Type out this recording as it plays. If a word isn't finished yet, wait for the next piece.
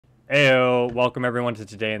Heyo, welcome everyone to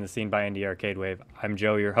Today in the Scene by Indie Arcade Wave. I'm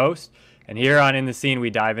Joe, your host, and here on In the Scene, we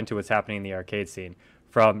dive into what's happening in the arcade scene.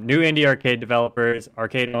 From new indie arcade developers,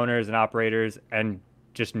 arcade owners and operators, and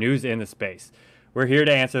just news in the space. We're here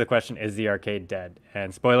to answer the question, is the arcade dead?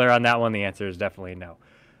 And spoiler on that one, the answer is definitely no.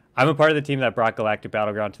 I'm a part of the team that brought Galactic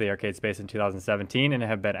Battleground to the arcade space in 2017 and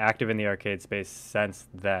have been active in the arcade space since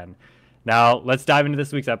then. Now, let's dive into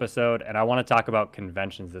this week's episode, and I want to talk about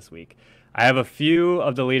conventions this week. I have a few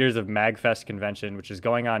of the leaders of MAGFest convention, which is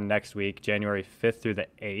going on next week, January 5th through the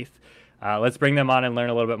 8th. Let's bring them on and learn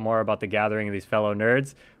a little bit more about the gathering of these fellow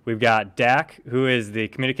nerds. We've got Dac, who is the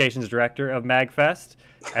communications director of MAGFest,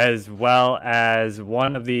 as well as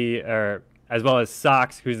as well as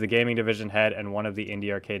Socks, who's the gaming division head and one of the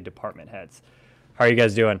indie arcade department heads. How are you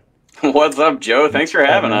guys doing? What's up, Joe? Thanks for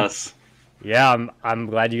having us. Yeah, I'm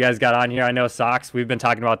glad you guys got on here. I know Socks, we've been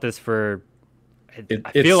talking about this for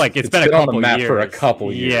I feel like it's been a couple on the map years. for a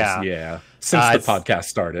couple years. Yeah. Since the podcast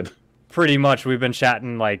started. Pretty much we've been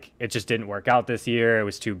chatting like it just didn't work out this year. It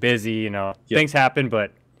was too busy, Yep. Things happen,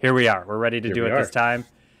 but here we are. We're ready to do it this time.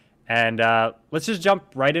 And let's just jump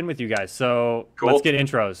right in with you guys. So Let's get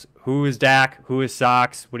intros. Who is Dac? Who is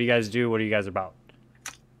Socks? What do you guys do? What are you guys about?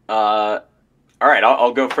 All right,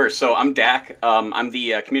 I'll go first. So I'm Dac. I'm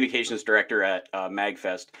the communications director at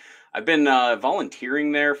MAGFest. I've been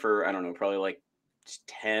volunteering there for, I don't know, probably like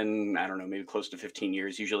 10, I don't know, maybe close to 15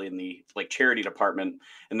 years, usually in the charity department.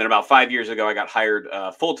 And then about 5 years ago, I got hired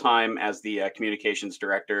full-time as the communications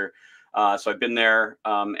director. So I've been there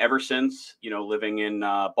ever since, living in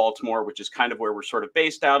Baltimore, which is kind of where we're sort of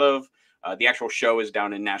based out of. The actual show is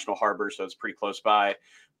down in National Harbor, so it's pretty close by.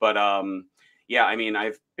 But yeah, I mean,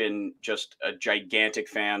 I've been just a gigantic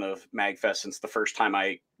fan of MAGFest since the first time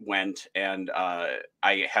I went. And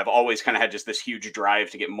I have always kind of had just this huge drive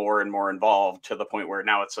to get more and more involved to the point where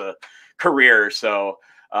now it's a career. So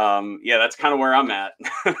yeah, that's kind of where I'm at.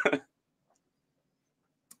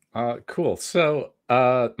 Cool. So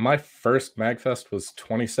my first MAGFest was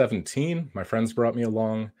 2017. My friends brought me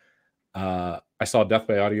along. I saw Death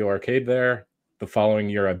by Audio Arcade there. The following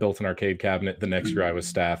year, I built an arcade cabinet. The next year, I was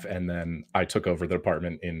staff. And then I took over the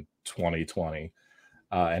department in 2020.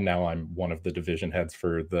 And now I'm one of the division heads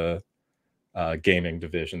for the gaming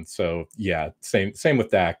division. So yeah, same with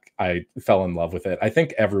Dac. I fell in love with it. I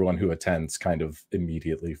think everyone who attends kind of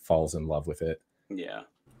immediately falls in love with it. Yeah.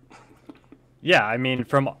 Yeah, I mean,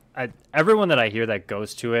 from everyone that I hear that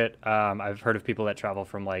goes to it, I've heard of people that travel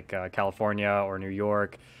from like California or New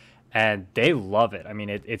York, and they love it. I mean,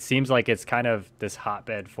 it seems like it's kind of this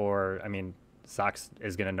hotbed for, I mean, Socks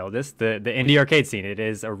is going to know this, the indie arcade scene. It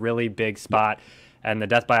is a really big spot. And the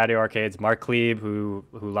Death by Audio Arcades, Mark Klebe, who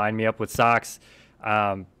lined me up with Socks,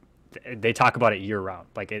 they talk about it year round.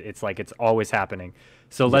 Like it's always happening.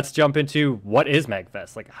 So let's jump into what is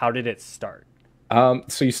MAGFest? Like, how did it start?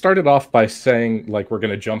 So you started off by saying, like, we're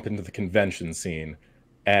going to jump into the convention scene.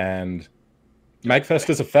 And MAGFest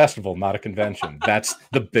is a festival, not a convention. That's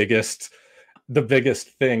the biggest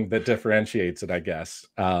thing that differentiates it, I guess.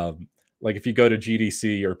 Like if you go to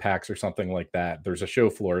GDC or PAX or something like that, there's a show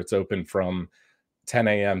floor. It's open from 10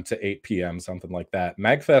 a.m. to 8 p.m., something like that.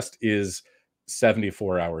 MAGFest is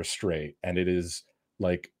 74 hours straight. And it is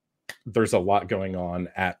like, there's a lot going on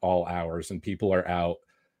at all hours and people are out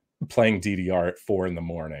playing DDR at 4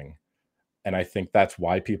 a.m. And I think that's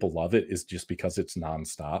why people love it, is just because it's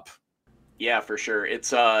nonstop. Yeah, for sure.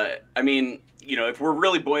 It's, I mean, if we're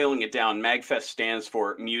really boiling it down, MAGFest stands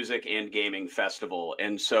for Music and Gaming Festival.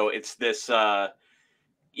 And so it's this, I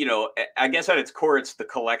guess at its core, it's the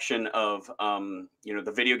collection of,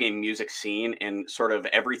 the video game music scene and sort of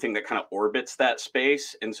everything that kind of orbits that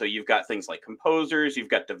space. And so you've got things like composers, you've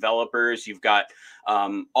got developers, you've got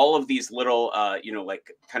all of these little,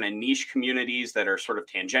 like kind of niche communities that are sort of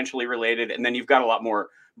tangentially related. And then you've got a lot more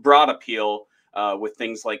broad appeal with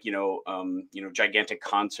things like, gigantic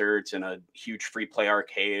concerts and a huge free play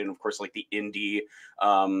arcade. And of course, like the indie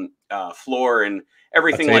floor and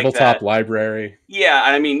everything like that. Tabletop library. Yeah.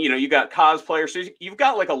 I mean, you got cosplayers. So you've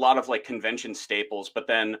got like a lot of like convention staples, but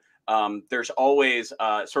then there's always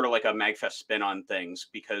sort of like a MAGFest spin on things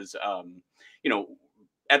because,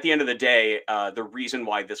 at the end of the day, the reason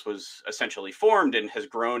why this was essentially formed and has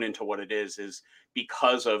grown into what it is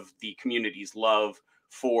because of the community's love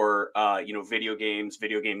for video games,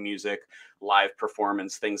 video game music, live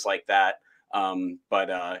performance, things like that.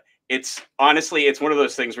 But it's honestly, it's one of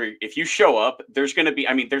those things where if you show up, there's going to be,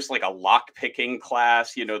 I mean, there's like a lock picking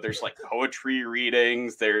class, there's like poetry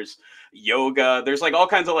readings, there's yoga, there's like all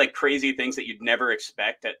kinds of like crazy things that you'd never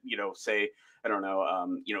expect at, say, I don't know,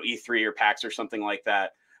 E3 or PAX or something like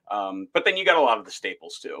that. But then you got a lot of the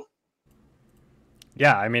staples too.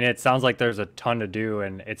 Yeah, I mean, it sounds like there's a ton to do,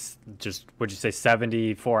 and it's just, would you say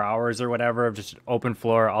 74 hours or whatever of just open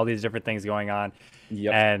floor, all these different things going on.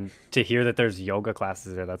 Yep. And to hear that there's yoga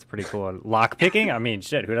classes there, that's pretty cool. And lock picking, I mean,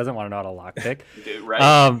 shit, who doesn't want to know how to lock pick? Dude,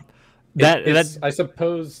 right. That I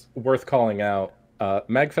suppose worth calling out.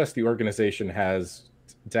 MAGFest, the organization, has,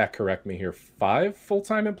 Dak, correct me here, 5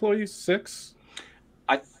 full-time employees, 6?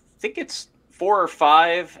 I think it's 4 or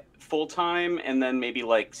 5 full-time, and then maybe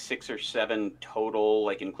like 6 or 7 total,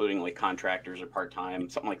 like including like contractors or part-time,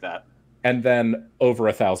 something like that. And then over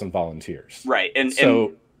 1,000 volunteers. Right. And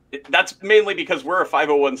so that's mainly because we're a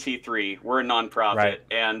 501c3, we're a nonprofit. Right.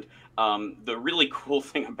 And the really cool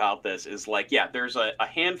thing about this is, like, yeah, there's a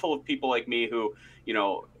handful of people like me who, you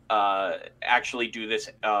know, actually do this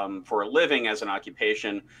for a living as an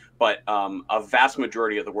occupation, but a vast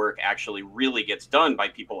majority of the work actually really gets done by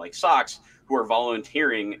people like Socks, who are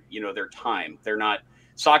volunteering, you know, their time. They're not,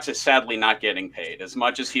 Socks is sadly not getting paid as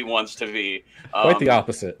much as he wants to be. Quite the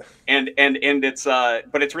opposite. And it's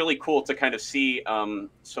but it's really cool to kind of see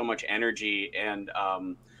so much energy and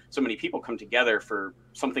so many people come together for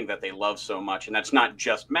something that they love so much. And that's not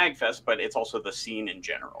just MAGFest, but it's also the scene in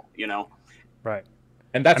general, you know? Right.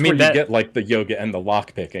 And that's where you get like the yoga and the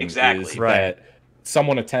lock picking. Exactly. Is right. That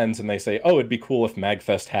someone attends and they say, oh, it'd be cool if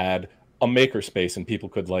MAGFest had a makerspace and people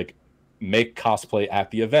could like make cosplay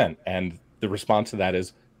at the event. And the response to that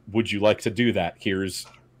is, would you like to do that? Here's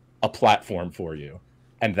a platform for you.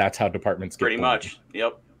 And that's how departments get Pretty born. much.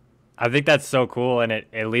 Yep. I think that's so cool. And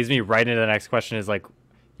it leads me right into the next question is like,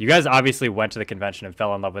 you guys obviously went to the convention and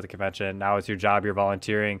fell in love with the convention. Now it's your job, you're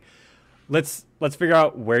volunteering. Let's figure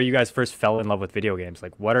out where you guys first fell in love with video games.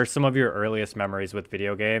 Like, what are some of your earliest memories with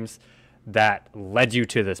video games that led you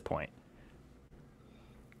to this point?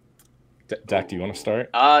 Dak, do you want to start?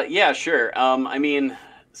 Yeah, sure. I mean,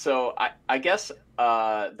 so I guess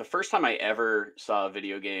the first time I ever saw a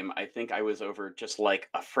video game, I think I was over just like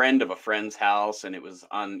a friend of a friend's house, and it was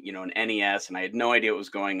on, you know, an NES, and I had no idea what was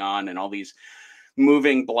going on, and all these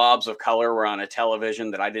moving blobs of color were on a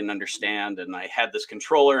television that I didn't understand, and I had this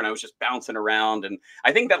controller and I was just bouncing around, and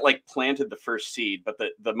I think that like planted the first seed. But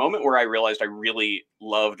the moment where I realized I really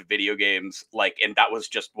loved video games, like, and that was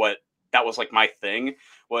just what that was like my thing,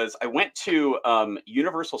 was I went to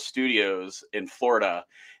Universal Studios in Florida,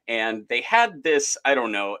 and they had this, I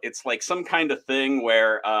don't know, it's like some kind of thing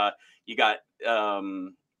where you got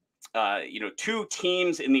you know, 2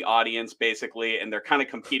 teams in the audience basically, and they're kind of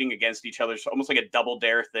competing against each other. So almost like a double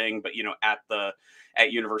dare thing, but, you know,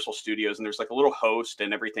 at Universal Studios, and there's like a little host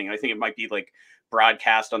and everything. And I think it might be like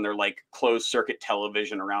broadcast on their like closed circuit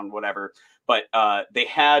television around whatever. But they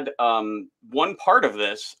had one part of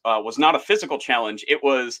this was not a physical challenge. It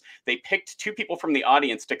was, they picked 2 people from the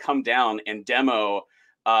audience to come down and demo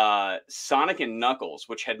Sonic and Knuckles,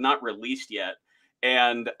 which had not released yet.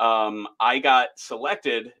 And I got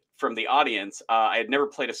selected from the audience. I had never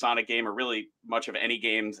played a Sonic game or really much of any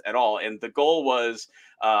games at all. And the goal was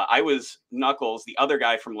I was Knuckles. The other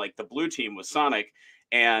guy from like the blue team was Sonic.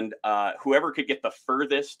 And whoever could get the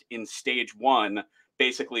furthest in stage 1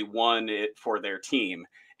 basically won it for their team.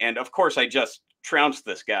 And of course, I just trounced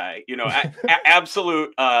this guy, you know,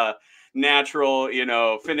 absolute natural, you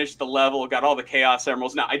know, finished the level, got all the Chaos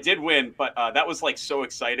Emeralds. Now, I did win, but that was like so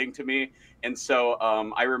exciting to me. And so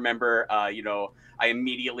I remember, you know, I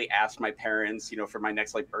immediately asked my parents, you know, for my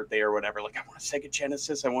next like birthday or whatever, like, I want a Sega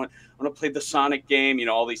Genesis. I want to play the Sonic game, you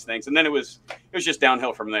know, all these things. And then it was just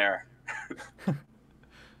downhill from there.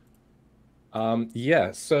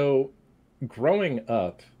 Yeah. So growing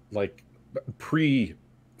up, like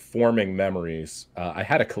pre-forming memories, I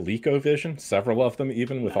had a ColecoVision, several of them,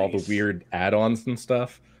 even with all the weird add-ons and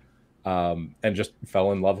stuff, and just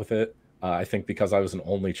fell in love with it. I think because I was an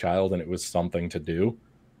only child and it was something to do.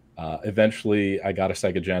 Eventually, I got a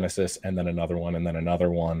Sega Genesis, and then another one, and then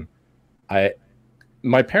another one.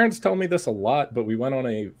 My parents tell me this a lot, but we went on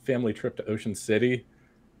a family trip to Ocean City,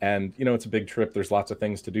 and you know, it's a big trip. There's lots of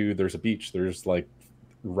things to do. There's a beach. There's like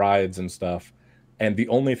rides and stuff. And the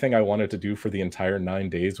only thing I wanted to do for the entire 9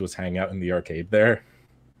 days was hang out in the arcade there,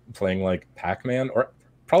 playing like Pac-Man or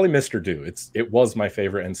probably Mr. Do. It was my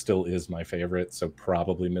favorite and still is my favorite, so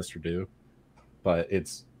probably Mr. Do. But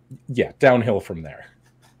it's, yeah, downhill from there.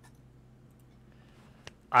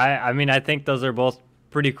 I mean, I think those are both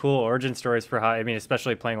pretty cool origin stories for how, I mean,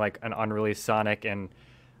 especially playing like an unreleased Sonic. And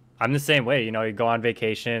I'm the same way, you know, you go on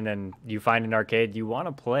vacation and you find an arcade you want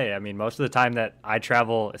to play. I mean, most of the time that I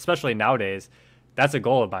travel, especially nowadays, that's a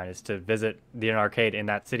goal of mine, is to visit an arcade in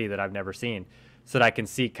that city that I've never seen, so that I can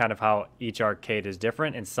see kind of how each arcade is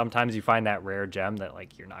different. And sometimes you find that rare gem that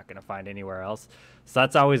like you're not going to find anywhere else. So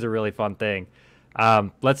that's always a really fun thing.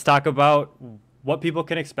 Let's talk about what people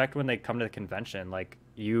can expect when they come to the convention. Like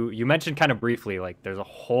you mentioned kind of briefly, like there's a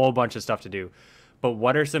whole bunch of stuff to do, but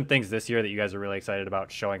what are some things this year that you guys are really excited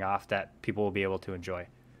about showing off that people will be able to enjoy?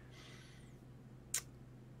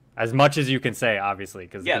 As much as you can say, obviously,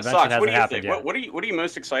 because the Yeah, convention Socks. What hasn't do you happened think? yet. What are you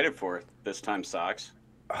most excited for this time, Socks?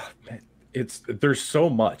 Man, there's so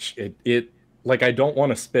much. It like I don't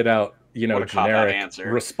want to spit out, What a cop-out generic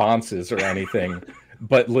answer. responses or anything,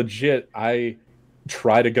 but legit, I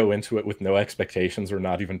try to go into it with no expectations or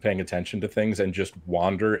not even paying attention to things and just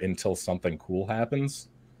wander until something cool happens.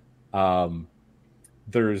 Um,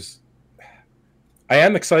 there's I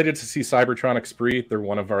am excited to see Cybertronic Spree. They're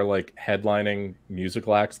one of our like headlining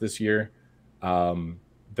musical acts this year.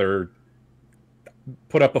 They're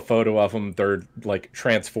put up a photo of them. They're like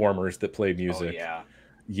Transformers that play music. Oh,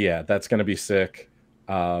 Yeah, that's going to be sick.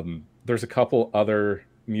 There's a couple other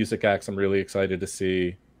music acts I'm really excited to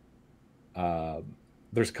see.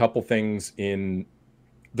 There's a couple things in.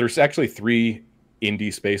 There's actually 3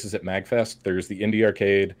 indie spaces at MAGFest. There's the Indie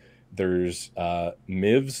Arcade. There's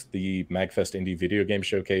MIVS, the MAGFest Indie Video Game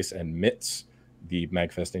Showcase, and MITS, the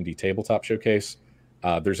MAGFest Indie Tabletop Showcase.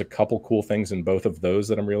 There's a couple cool things in both of those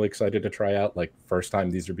that I'm really excited to try out. Like first time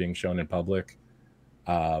these are being shown in public.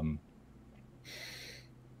 What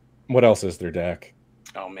else is there, Dak?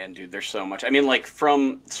 Oh man, dude, there's so much. I mean, like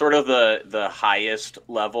from sort of the highest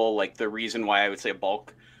level, like the reason why I would say a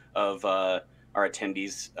bulk of our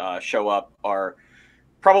attendees show up are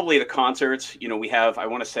probably the concerts. We have, I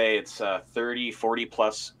want to say it's 30, 40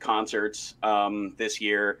 plus concerts this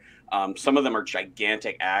year. Some of them are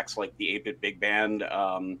gigantic acts like the 8-Bit Big Band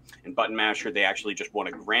and Button Masher. They actually just won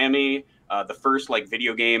a Grammy, the first like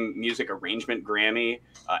video game music arrangement Grammy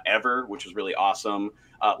ever, which was really awesome.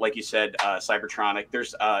 Like you said, Cybertronic.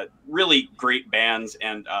 There's really great bands,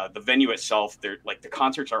 and the venue itself. They're like the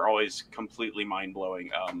concerts are always completely mind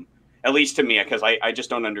blowing. At least to me, because I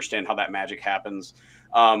just don't understand how that magic happens.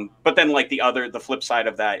 But then like the flip side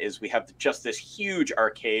of that is we have just this huge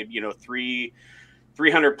arcade.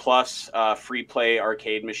 300 plus free play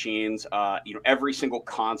arcade machines, every single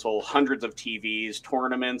console, hundreds of TVs,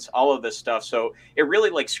 tournaments, all of this stuff. So it really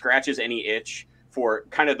like scratches any itch for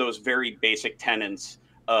kind of those very basic tenets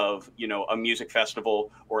of, a music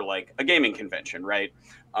festival or like a gaming convention, right?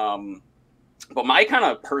 But my kind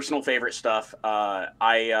of personal favorite stuff,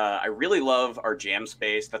 I really love our jam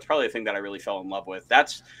space. That's probably the thing that I really fell in love with.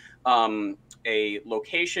 That's a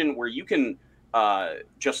location where you can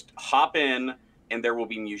just hop in, and there will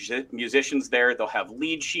be musicians there. They'll have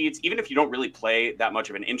lead sheets. Even if you don't really play that much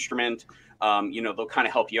of an instrument, they'll kind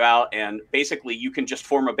of help you out. And basically, you can just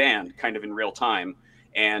form a band kind of in real time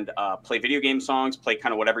and play video game songs, play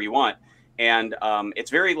kind of whatever you want. And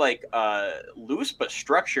it's very like loose but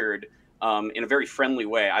structured in a very friendly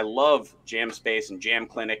way. I love Jam Space and Jam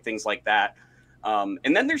Clinic, things like that. And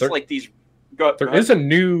then there's like these. There is a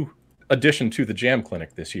new addition to the Jam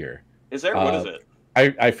Clinic this year. Is there? What is it?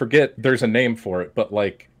 I forget. There's a name for it, but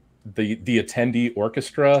like the attendee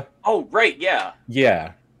orchestra. Oh, right. Yeah.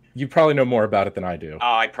 Yeah. You probably know more about it than I do.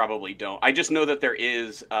 I probably don't. I just know that there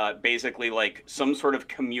is basically like some sort of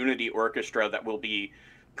community orchestra that will be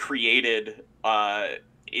created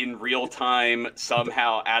in real time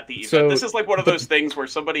somehow at the event. So this is like one of those things where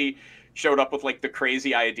somebody showed up with like the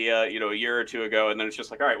crazy idea, a year or two ago, and then it's just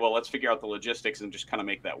like, all right, well, let's figure out the logistics and just kind of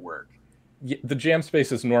make that work. The jam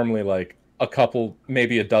space is normally like a couple,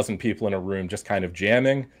 maybe a dozen people in a room just kind of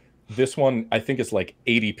jamming. This one, I think, is like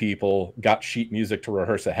 80 people, got sheet music to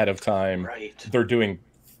rehearse ahead of time. Right. They're doing,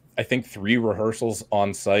 I think, 3 rehearsals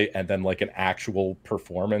on site and then like an actual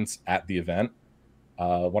performance at the event.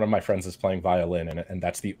 One of my friends is playing violin in it, and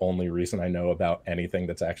that's the only reason I know about anything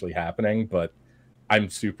that's actually happening. But I'm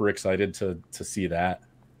super excited to see that.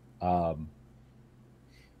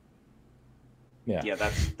 Yeah,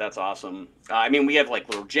 that's awesome. I mean, we have like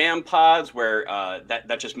little jam pods where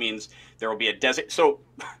that just means there will be a desert. So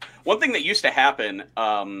one thing that used to happen,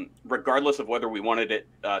 regardless of whether we wanted it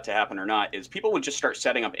to happen or not, is people would just start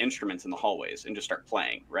setting up instruments in the hallways and just start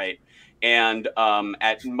playing, right? And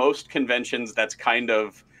at most conventions, that's kind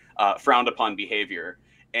of frowned upon behavior.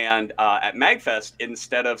 And at MAGFest,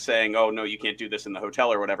 instead of saying, oh, no, you can't do this in the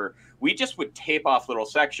hotel or whatever, we just would tape off little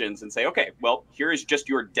sections and say, okay, well, here is just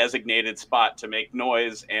your designated spot to make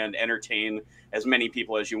noise and entertain as many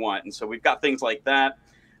people as you want. And so we've got things like that.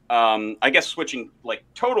 I guess switching like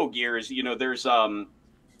total gears, there's a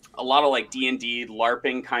lot of like D&D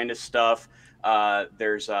LARPing kind of stuff.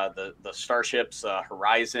 There's the Starships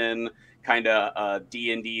Horizon kind of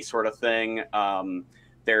D&D sort of thing.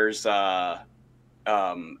 There's a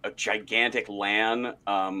gigantic LAN,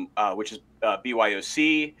 which is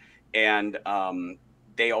BYOC, and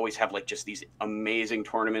they always have like just these amazing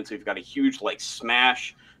tournaments. We've got a huge like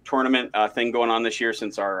Smash tournament thing going on this year,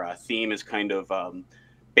 since our theme is kind of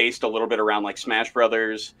based a little bit around like Smash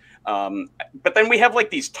Brothers. But then we have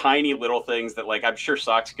like these tiny little things that like I'm sure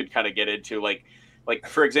Socks could kind of get into, like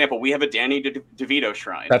for example, we have a Danny DeVito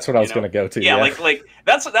shrine. That's what I was going to go to. Yeah, like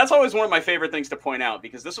that's always one of my favorite things to point out,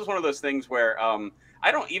 because this is one of those things where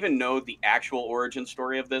I don't even know the actual origin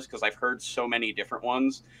story of this, because I've heard so many different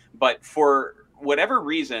ones. But for whatever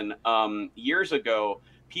reason, years ago,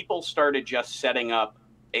 people started just setting up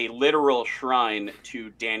a literal shrine to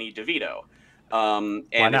Danny DeVito. And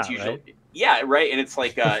it's usually right? Yeah, right. And it's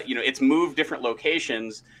like it's moved different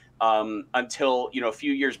locations until a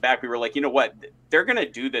few years back we were like, you know what, they're gonna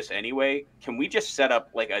do this anyway. Can we just set up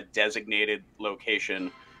like a designated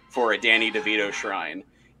location for a Danny DeVito shrine?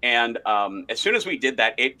 And as soon as we did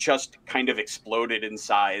that, it just kind of exploded in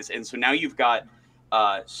size. And so now you've got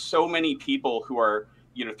so many people who are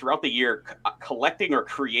throughout the year collecting or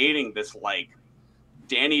creating this like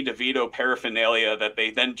Danny DeVito paraphernalia that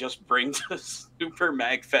they then just bring to Super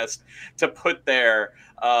MAGFest to put there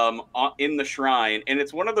in the shrine. And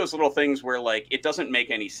it's one of those little things where like it doesn't make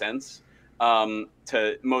any sense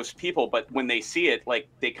to most people, but when they see it, like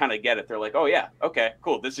they kind of get it. They're like, oh yeah, okay,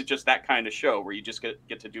 cool. This is just that kind of show where you just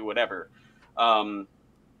get to do whatever. And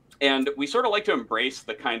we sort of like to embrace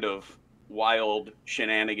the kind of wild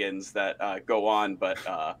shenanigans that go on, but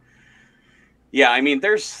yeah, I mean,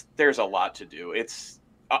 there's a lot to do. It's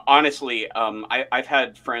honestly, I've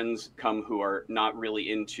had friends come who are not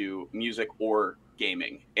really into music or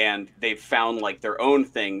gaming, and they've found like their own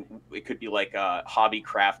thing. It could be like hobby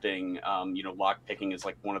crafting. Lock picking is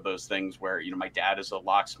like one of those things where my dad is a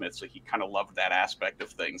locksmith, so he kind of loved that aspect of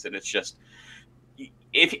things. And it's just,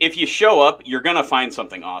 if you show up, you're gonna find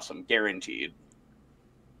something awesome, guaranteed.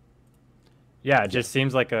 Yeah, it just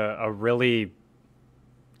seems like a really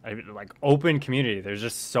like open community. There's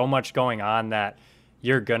just so much going on that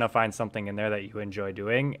you're gonna find something in there that you enjoy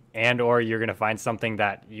doing, and or you're gonna find something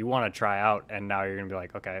that you want to try out, and now you're gonna be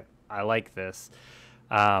like, okay, I like this.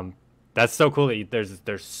 That's so cool that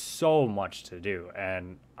there's so much to do,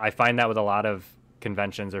 and I find that with a lot of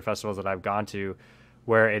conventions or festivals that I've gone to,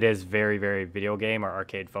 where it is very, very video game or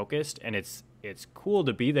arcade focused, and it's cool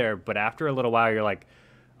to be there, but after a little while you're like,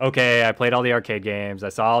 okay, I played all the arcade games, I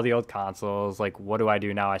saw all the old consoles, like what do I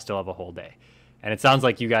do now? I still have a whole day. And it sounds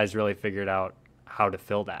like you guys really figured out how to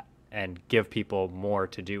fill that and give people more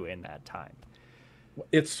to do in that time.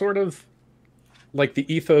 It's sort of like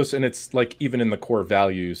the ethos, and it's like even in the core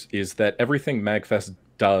values, is that everything MAGFest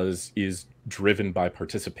does is driven by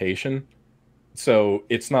participation. So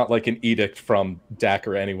it's not like an edict from Dac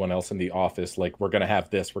or anyone else in the office, like we're going to have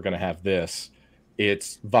this, we're going to have this.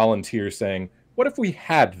 It's volunteers saying, what if we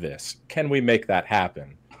had this? Can we make that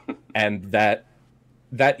happen? And that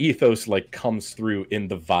ethos like comes through in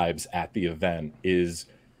the vibes at the event. Is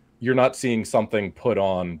you're not seeing something put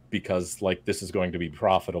on because like this is going to be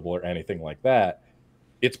profitable or anything like that.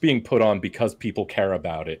 It's being put on because people care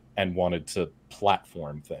about it and wanted to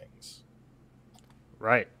platform things.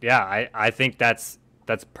 Right. Yeah, I think that's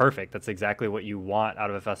perfect. That's exactly what you want out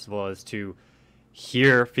of a festival, is to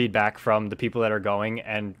hear feedback from the people that are going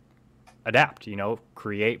and adapt,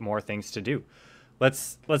 create more things to do.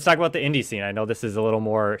 Let's talk about the indie scene. I know this is a little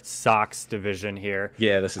more Socks division here.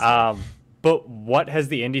 Yeah, this is. But what has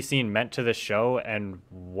the indie scene meant to the show, and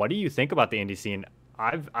what do you think about the indie scene?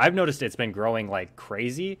 I've noticed it's been growing like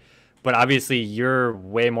crazy, but obviously you're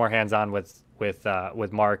way more hands-on with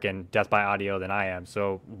Mark and Death by Audio than I am.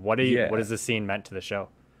 So what has the scene meant to the show?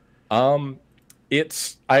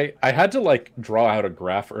 It's I had to like draw out a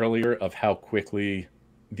graph earlier of how quickly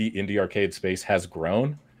the indie arcade space has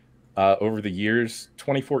grown. Over the years.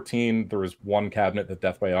 2014, there was one cabinet that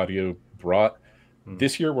Death by Audio brought.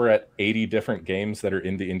 This year, we're at 80 different games that are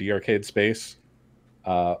in the indie arcade space.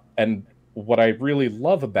 And what I really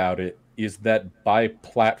love about it is that by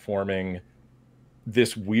platforming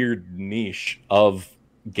this weird niche of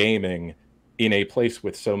gaming in a place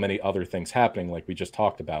with so many other things happening, like we just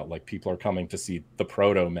talked about, like people are coming to see the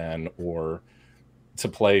Proto Men or to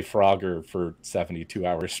play Frogger for 72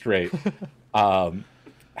 hours straight.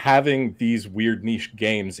 Having these weird niche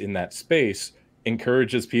games in that space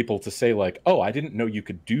encourages people to say like, oh, I didn't know you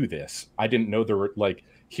could do this. I didn't know there were like,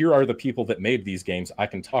 here are the people that made these games. I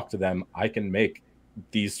can talk to them. I can make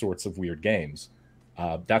these sorts of weird games.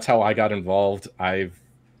 That's how I got involved.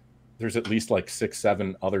 There's at least like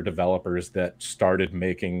 6-7 other developers that started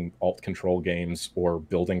making alt control games or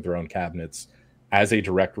building their own cabinets as a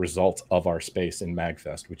direct result of our space in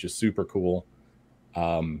MAGFest, which is super cool.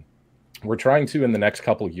 We're trying to, in the next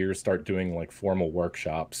couple of years, start doing like formal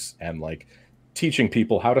workshops and like teaching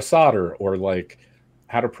people how to solder or like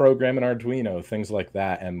how to program an Arduino, things like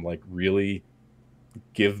that, and like really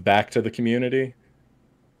give back to the community,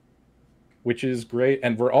 which is great.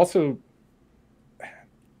 And we're also,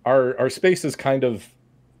 our space is kind of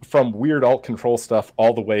from weird alt control stuff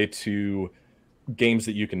all the way to games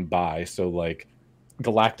that you can buy. So like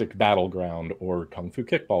Galactic Battleground or Kung Fu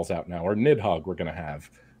Kickball's out now, or Nidhogg we're going to have.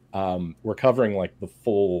 We're covering like the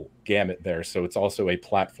full gamut there. So it's also a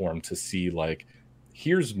platform to see like,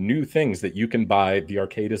 here's new things that you can buy. The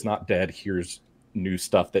arcade is not dead. Here's new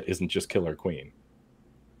stuff that isn't just Killer Queen.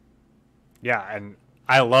 Yeah, and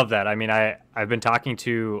I love that. I mean, I've been talking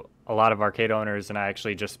to a lot of arcade owners, and I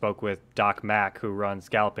actually just spoke with Doc Mack, who runs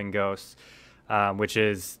Galloping Ghosts, which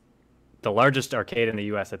is the largest arcade in the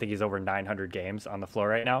U.S. I think he's over 900 games on the floor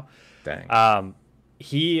right now. Dang.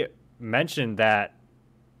 He mentioned that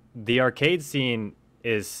the arcade scene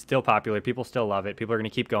is still popular. People still love it. People are going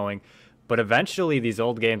to keep going. But eventually these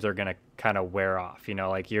old games are going to kind of wear off. You know,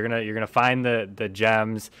 like you're going to find the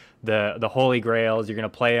gems, the holy grails, you're going to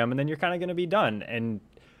play them, and then you're kind of going to be done. And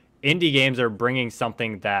indie games are bringing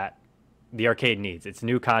something that the arcade needs. It's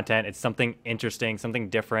new content. It's something interesting, something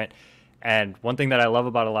different. And one thing that I love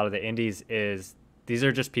about a lot of the indies is these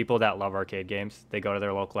are just people that love arcade games. They go to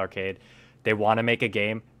their local arcade. They want to make a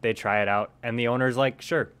game. They try it out. And the owner's like,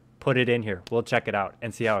 sure, put it in here. We'll check it out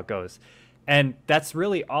and see how it goes. And that's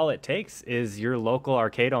really all it takes is your local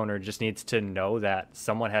arcade owner just needs to know that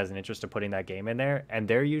someone has an interest in putting that game in there, and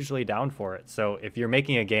they're usually down for it. So if you're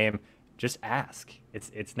making a game, just ask.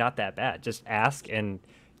 It's not that bad. Just ask, and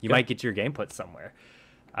you might get your game put somewhere.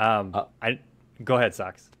 Go ahead,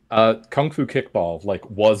 Socks. Kung Fu Kickball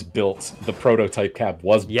was built. The prototype cab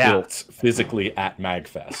was built physically at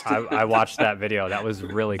MAGFest. I watched that video. That was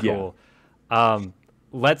really cool. Yeah.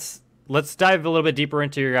 Let's dive a little bit deeper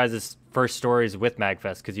into your guys' first stories with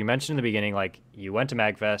MAGFest, because you mentioned in the beginning, like, you went to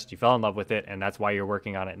MAGFest, you fell in love with it, and that's why you're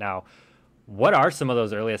working on it now. What are some of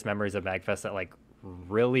those earliest memories of MAGFest that like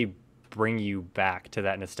really bring you back to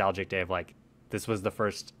that nostalgic day of like, this was the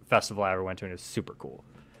first festival I ever went to and it was super cool?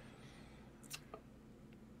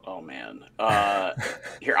 Oh man.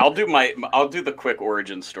 Here, I'll do the quick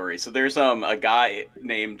origin story. So there's a guy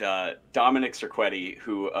named Dominic Cerquetti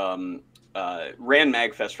who ran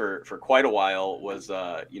MAGFest for quite a while, was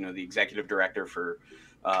the executive director for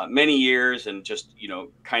many years, and just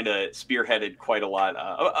kind of spearheaded quite a lot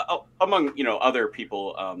among other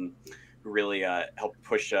people who really helped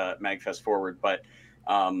push MAGFest forward. But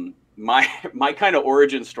my kind of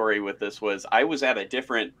origin story with this was I was at a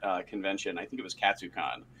different convention. I think it was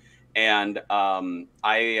KatsuCon, and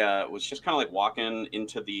I was just kind of like walking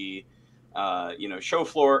into the show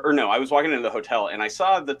floor, or no, I was walking into the hotel, and I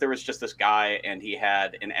saw that there was just this guy, and he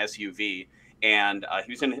had an SUV, and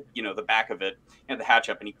he was in the back of it, and the hatch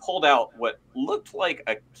up, and he pulled out what looked like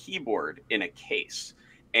a keyboard in a case,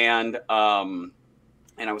 and I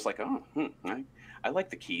was like, oh, I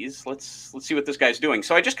like the keys. Let's see what this guy's doing.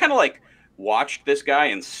 So I just kind of like watched this guy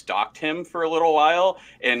and stalked him for a little while,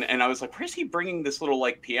 and I was like, where's he bringing this little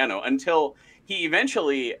like piano, until he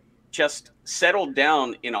eventually just settled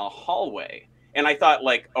down in a hallway. And I thought,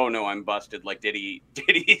 like, oh no, I'm busted. Like, did he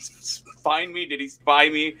find me? Did he spy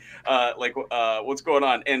me? What's going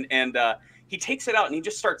on? And he takes it out and he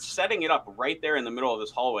just starts setting it up right there in the middle of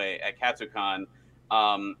this hallway at KatsuCon.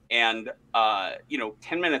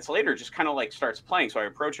 10 minutes later, just kind of like starts playing. So I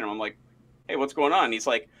approach him. I'm like, hey, what's going on? And he's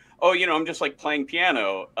like, oh, I'm just like playing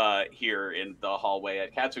piano here in the hallway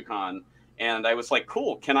at KatsuCon. And I was like,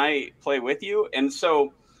 cool, can I play with you? And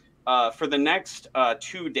so for the next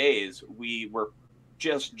 2 days, we were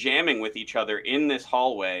just jamming with each other in this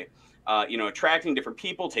hallway, attracting different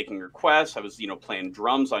people, taking requests. I was, playing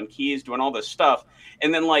drums on keys, doing all this stuff.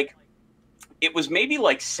 And then like, it was maybe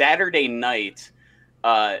like Saturday night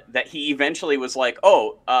that he eventually was like,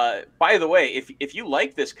 oh, by the way, if you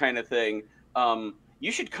like this kind of thing,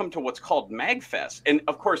 you should come to what's called MAGFest. And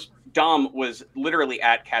of course, Dom was literally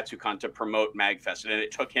at KatsuCon to promote MAGFest, and it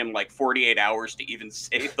took him like 48 hours to even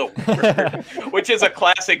say the word, which is a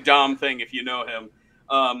classic Dom thing if you know him.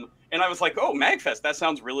 And I was like, oh, MAGFest, that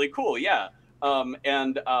sounds really cool. Yeah.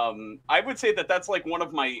 I would say that that's like one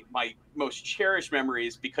of my most cherished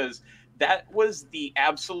memories, because that was the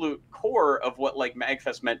absolute core of what like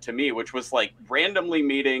MAGFest meant to me, which was like randomly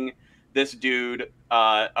meeting this dude,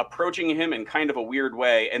 approaching him in kind of a weird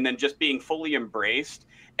way, and then just being fully embraced,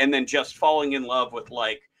 and then just falling in love with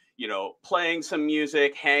like, playing some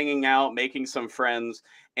music, hanging out, making some friends.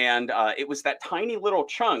 And it was that tiny little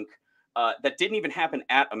chunk that didn't even happen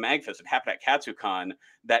at a MAGFest. It happened at KatsuCon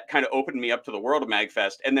that kind of opened me up to the world of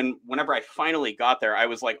MAGFest. And then whenever I finally got there, I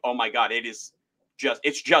was like, oh my God, it is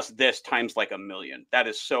it's just this times like a million. That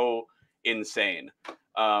is so insane.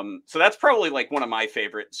 So that's probably like one of my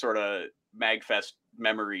favorite sort of MAGFest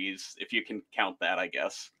memories, if you can count that, I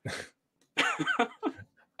guess.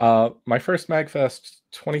 My first MAGFest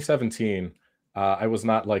 2017, I was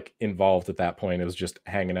not like involved at that point. It was just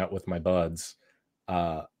hanging out with my buds.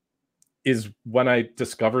 Is when I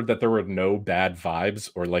discovered that there were no bad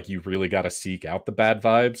vibes, or like you really got to seek out the bad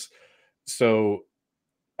vibes. So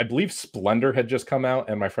I believe Splendor had just come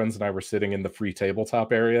out, and my friends and I were sitting in the free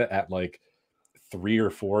tabletop area at like 3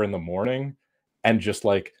 or 4 in the morning, and just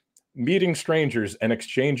like meeting strangers and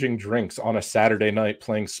exchanging drinks on a Saturday night,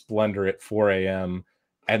 playing Splendor at 4 a.m.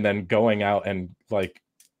 and then going out, and like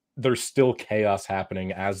there's still chaos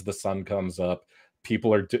happening as the sun comes up.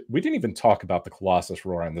 People are we didn't even talk about the Colossus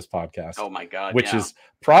Roar on this podcast. Oh my god, which is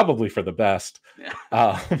probably for the best.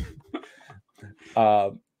 Yeah.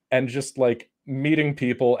 And just like meeting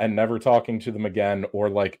people and never talking to them again,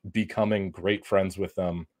 or like becoming great friends with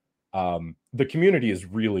them. The community is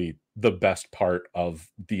really the best part of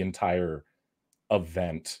the entire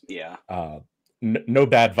event. Yeah. No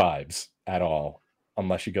bad vibes at all,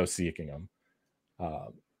 unless you go seeking them.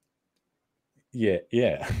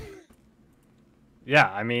 Yeah.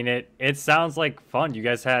 Yeah, I mean, it sounds like fun. You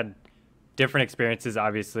guys had different experiences,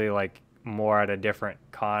 obviously, like more at a different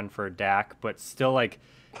con for DAC, but still like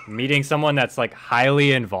meeting someone that's like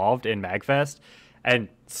highly involved in MAGFest and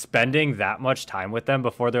spending that much time with them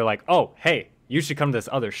before they're like, oh, hey, you should come to this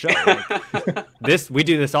other show. Like, we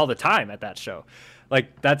do this all the time at that show.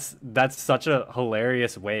 Like that's such a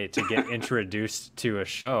hilarious way to get introduced to a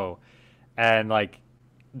show. And like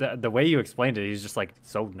the way you explained it, he's just like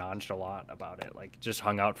so nonchalant about it. Like just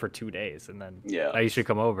hung out for 2 days and then you should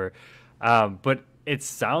come over. But it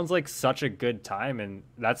sounds like such a good time, and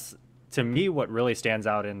that's to me what really stands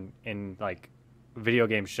out in like video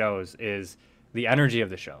game shows is the energy of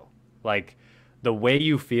the show. Like the way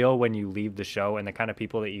you feel when you leave the show and the kind of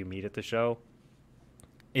people that you meet at the show.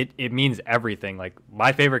 It means everything. Like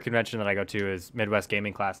my favorite convention that I go to is Midwest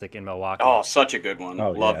Gaming Classic in Milwaukee. Oh, such a good one.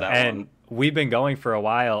 Love that and one. We've been going for a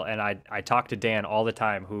while, and I talk to Dan all the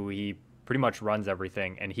time, who he pretty much runs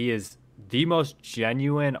everything, and he is the most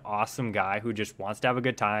genuine, awesome guy who just wants to have a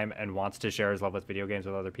good time and wants to share his love with video games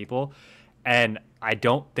with other people. And I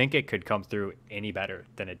don't think it could come through any better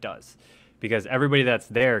than it does, because everybody that's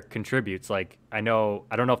there contributes. Like I don't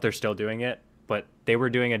know if they're still doing it, but they were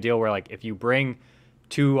doing a deal where like if you bring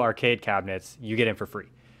 2 arcade cabinets, you get in for free.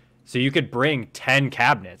 So you could bring 10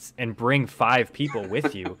 cabinets and bring 5 people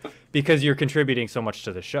with you because you're contributing so much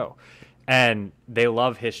to the show. And they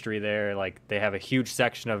love history there. Like they have a huge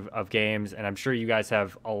section of games, and I'm sure you guys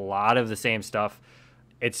have a lot of the same stuff.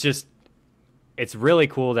 It's really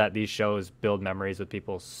cool that these shows build memories with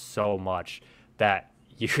people so much that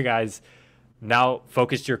you guys now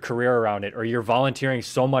focused your career around it, or you're volunteering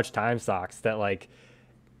so much time, Socks, that like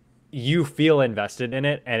you feel invested in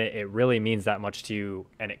it, and it really means that much to you,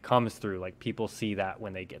 and it comes through. Like people see that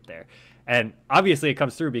when they get there, and obviously it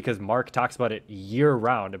comes through because Mark talks about it year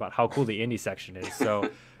round about how cool the indie section is. So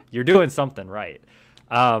you're doing something right.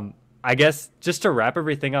 I guess just to wrap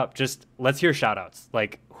everything up, just let's hear shout outs.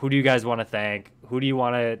 Like who do you guys want to thank? Who do you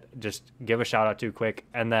want to just give a shout out to quick?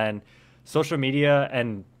 And then social media,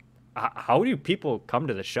 and how do people come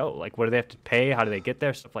to the show? Like what do they have to pay? How do they get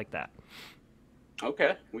there? Stuff like that.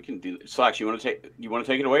 Okay, we can do Slacks. You want to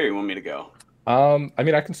take it away, or you want me to go? I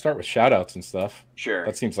mean, I can start with shout outs and stuff. Sure.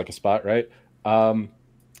 That seems like a spot, right?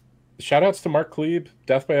 Shout outs to Mark Klebe,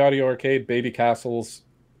 Death by Audio Arcade, Baby Castles,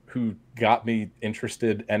 who got me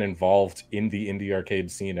interested and involved in the indie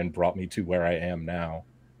arcade scene and brought me to where I am now.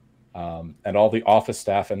 And all the office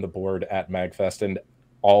staff and the board at MAGFest, and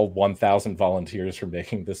all 1,000 volunteers for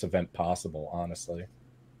making this event possible, honestly.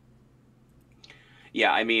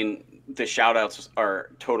 Yeah, I mean, the shout outs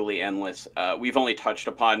are totally endless. We've only touched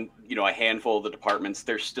upon, a handful of the departments.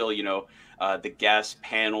 There's still, the guests,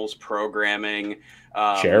 panels, programming,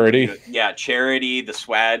 charity. Charity, the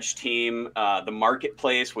Swag team, the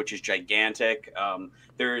marketplace, which is gigantic.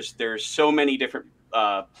 There's so many different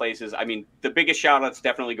places. I mean, the biggest shout outs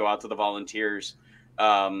definitely go out to the volunteers.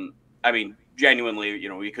 I mean, genuinely,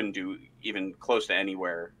 we couldn't do even close to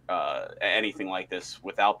anything like this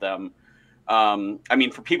without them. I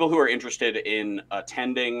mean, for people who are interested in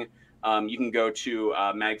attending, you can go to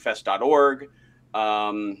magfest.org.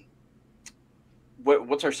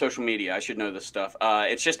 What's our social media? I should know this stuff.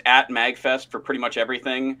 It's just at MAGFest for pretty much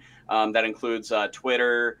everything. That includes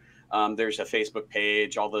Twitter. There's a Facebook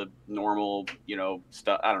page, all the normal,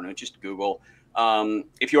 stuff. I don't know, just Google.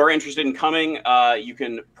 If you are interested in coming, you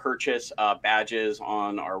can purchase badges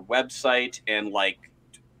on our website, and like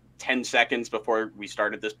 10 seconds before we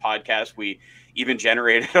started this podcast, we even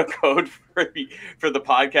generated a code for the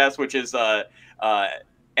podcast, which is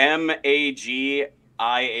MAGIAW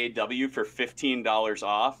for $15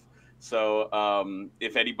 off. So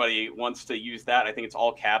if anybody wants to use that, I think it's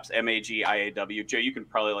all caps, MAGIAW. Joe, you can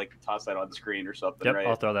probably like toss that on the screen or something, Yep, right?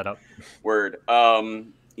 I'll throw that up. Word.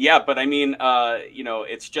 Yeah, but I mean, you know,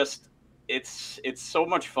 it's just it's so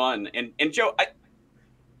much fun. And Joe,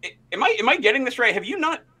 am I getting this right? Have you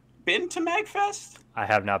not been to MAGFest? I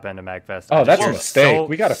have not been to MAGFest. Oh, that's a mistake.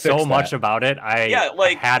 We got to fix so that. much about it. I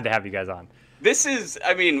had to have you guys on. This is,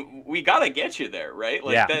 I mean, we got to get you there, right?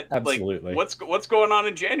 Like, yeah, that, absolutely. Like, what's going on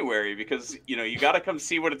in January? Because, you know, you got to come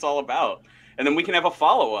see what it's all about. And then we can have a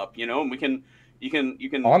follow-up, you know, and you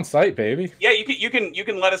can on site, baby. Yeah, you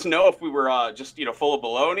can let us know if we were just, you know, full of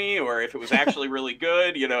baloney or if it was actually really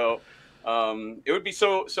good, you know. It would be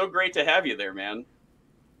so great to have you there, man.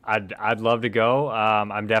 I'd love to go.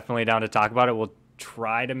 I'm definitely down to talk about it. We'll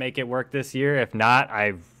try to make it work this year. If not,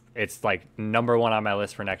 it's like #1 on my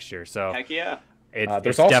list for next year. So heck yeah.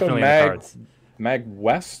 It's also definitely in the cards.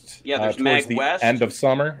 MAGWest. Yeah, there's towards MAGWest. the end of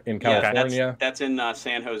summer in California. Yeah, that's in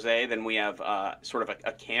San Jose. Then we have sort of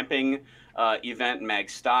a camping event,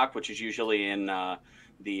 MAGStock, which is usually in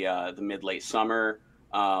the mid-late summer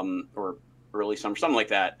or early summer, something like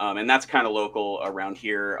that. And that's kind of local around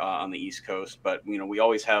here on the East Coast. But, you know, we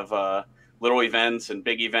always have little events and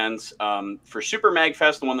big events. For Super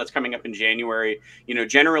MAGFest, the one that's coming up in January, you know,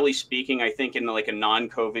 generally speaking, I think in like a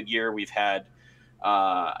non-COVID year, we've had,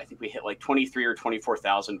 I think we hit like 23 or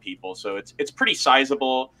 24,000 people. So it's pretty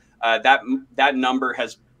sizable. That number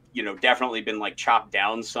has, you know, definitely been like chopped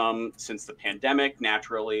down some since the pandemic,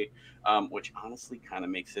 naturally, which honestly kind of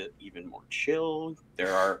makes it even more chill.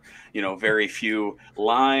 There are, you know, very few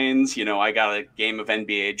lines. You know, I got a game of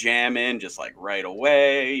NBA Jam in just like right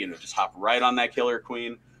away, you know, just hop right on that Killer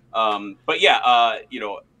Queen. But yeah, you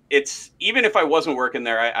know, it's, even if I wasn't working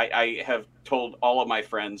there, I have told all of my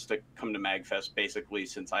friends to come to MAGFest basically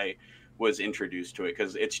since I was introduced to it,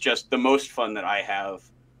 because it's just the most fun that I have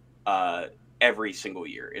every single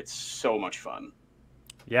year. It's so much fun.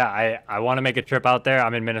 Yeah, I want to make a trip out there.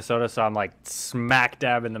 I'm in Minnesota, so I'm like smack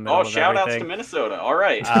dab in the middle of everything. Oh, shout outs to Minnesota. All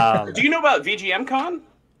right. Do you know about VGM Con?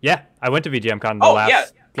 Yeah, I went to VGM Con the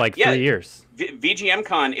last 3 years. VGM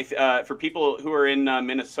Con, if for people who are in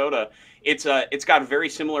Minnesota, it's got a very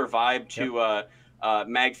similar vibe to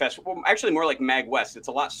MAGFest. Well, actually more like MAGWest. It's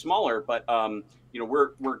a lot smaller, but you know,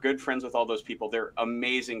 we're good friends with all those people. They're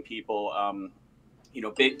amazing people. You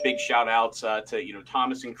know, big shout outs to, you know,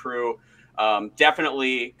 Thomas and crew.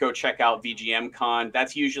 Definitely go check out VGM Con.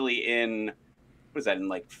 That's usually in, what is that, in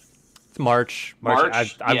like March.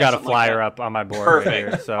 I've yeah, got a flyer up on my board. Perfect.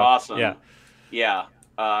 Right here, so, awesome. Yeah.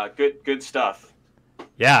 Good stuff.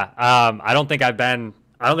 Yeah. I don't think I've been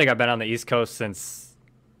on the East Coast since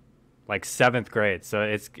like 7th grade. So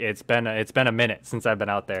it's been a minute since I've been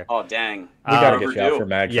out there. Oh dang. We gotta get you out for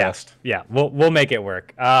MAGFest. Yeah. We'll make it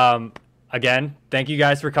work. Again, thank you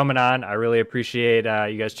guys for coming on. I really appreciate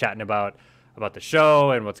you guys chatting about the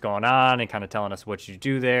show and what's going on and kind of telling us what you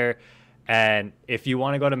do there. And if you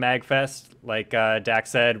want to go to MAGFest, like Dac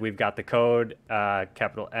said, we've got the code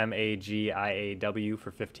capital MAGIAW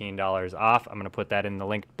for $15 off. I'm going to put that in the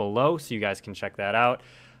link below so you guys can check that out.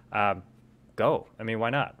 Go. I mean,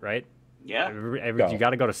 why not, right? Yeah. You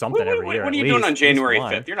got to go to something every year. What are you doing on January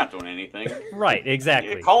 5th? You're not doing anything. Right,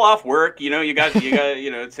 exactly. You call off work, you know, you got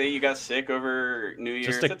you know, say you got sick over New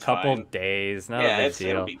Year's. Just a couple days, not a big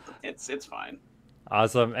deal. It's fine.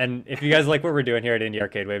 Awesome. And if you guys like what we're doing here at Indie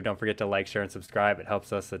Arcade Wave, don't forget to like, share, and subscribe. It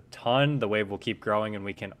helps us a ton. The wave will keep growing and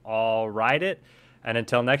we can all ride it. And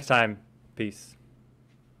until next time, peace.